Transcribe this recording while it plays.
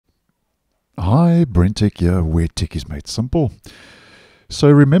Hi, BrenTech here, where tech is made simple.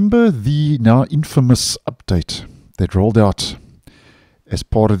 So remember the now infamous update that rolled out as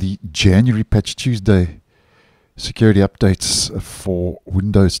part of the January Patch Tuesday security updates for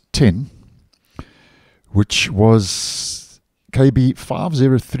Windows 10, which was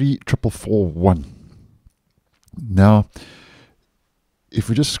KB5034441. Now, if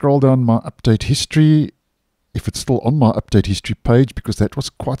we just scroll down my update history, if it's still on my update history page, because that was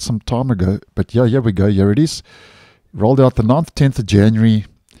quite some time ago, but yeah, here we go, here it is. Rolled out the 9th, 10th of January,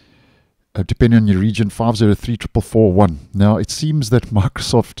 depending on your region, 5034441. Now, it seems that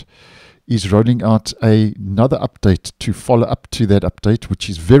Microsoft is rolling out another update to follow up to that update, which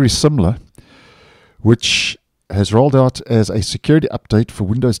is very similar, which has rolled out as a security update for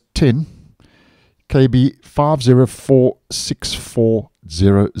Windows 10,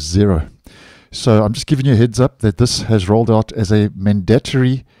 KB5046400. So I'm just giving you a heads up that this has rolled out as a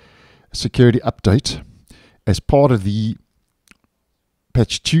mandatory security update as part of the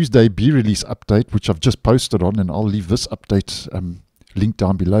Patch Tuesday B-Release update, which I've just posted on, and I'll leave this update link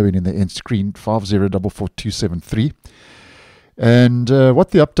down below and in the end screen, 5044273. And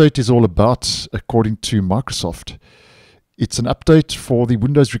what the update is all about, according to Microsoft, it's an update for the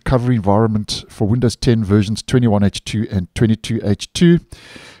Windows recovery environment for Windows 10 versions 21H2 and 22H2.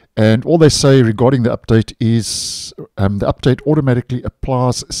 And all they say regarding the update is the update automatically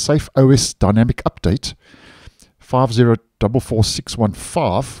applies Safe OS Dynamic Update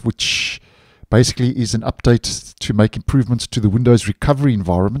 5044615, which basically is an update to make improvements to the Windows recovery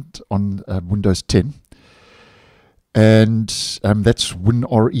environment on Windows 10. And that's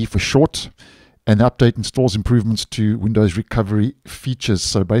WinRE for short. And the update installs improvements to Windows recovery features.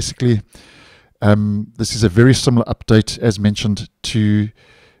 So basically, this is a very similar update, as mentioned, to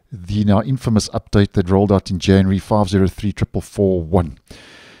the now infamous update that rolled out in January, 5034441.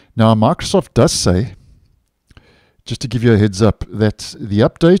 Now, Microsoft does say, just to give you a heads up, that the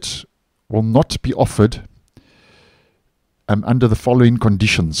update will not be offered under the following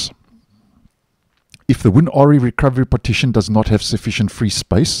conditions. If the WinRE recovery partition does not have sufficient free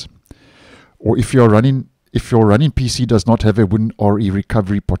space, or if your running PC does not have a WinRE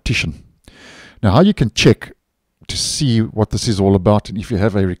recovery partition. Now, how you can check to see what this is all about and if you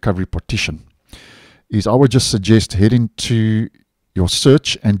have a recovery partition is I would just suggest head into your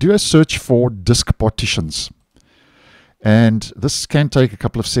search and do a search for disk partitions. And this can take a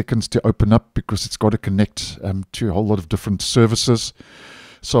couple of seconds to open up because it's got to connect to a whole lot of different services.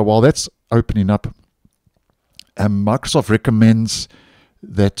 So while that's opening up, Microsoft recommends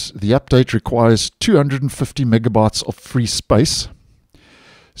that the update requires 250 megabytes of free space.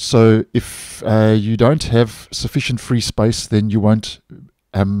 So if you don't have sufficient free space, then you won't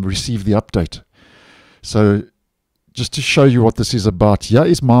receive the update. So just to show you what this is about, here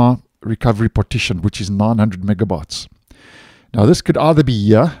is my recovery partition, which is 900 megabytes. Now this could either be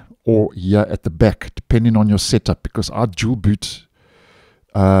here or here at the back, depending on your setup, because I dual boot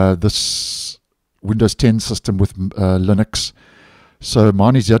this Windows 10 system with Linux. So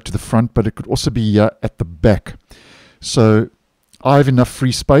mine is here to the front, but it could also be here at the back. So I have enough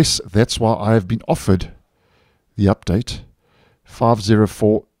free space. That's why I have been offered the update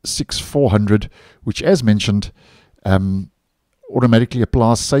 5046400, which, as mentioned, automatically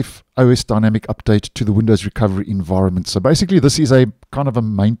applies Safe OS Dynamic Update to the Windows recovery environment. So basically, this is a kind of a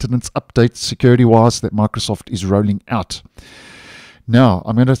maintenance update security-wise that Microsoft is rolling out. Now,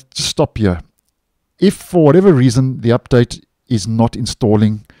 I'm going to just stop here. If for whatever reason the update is not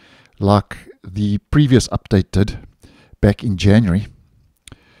installing like the previous update did back in January,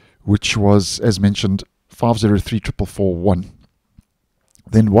 which was, as mentioned, 5034441,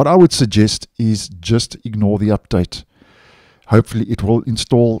 then what I would suggest is just ignore the update. Hopefully it will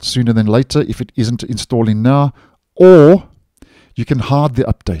install sooner than later if it isn't installing now, or you can hide the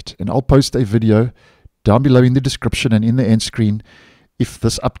update. And I'll post a video down below in the description and in the end screen if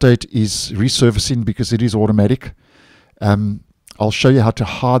this update is resurfacing, because it is automatic. I'll show you how to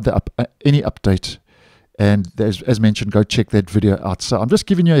hide any update. And as mentioned, go check that video out. So I'm just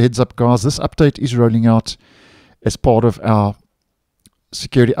giving you a heads up, guys. This update is rolling out as part of our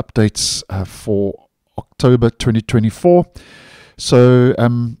security updates for October 2024. So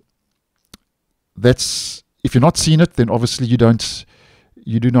that's, if you're not seeing it, then obviously you do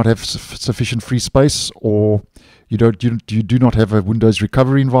not have sufficient free space, or you do not have a Windows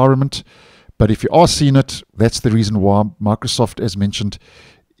recovery environment. But if you are seeing it, that's the reason why Microsoft, as mentioned,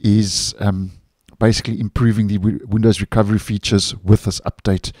 is basically improving the Windows recovery features with this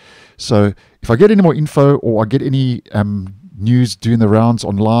update. So if I get any more info, or I get any news doing the rounds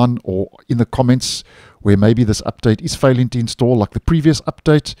online or in the comments where maybe this update is failing to install like the previous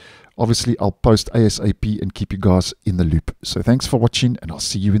update, obviously I'll post ASAP and keep you guys in the loop. So thanks for watching, and I'll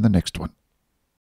see you in the next one.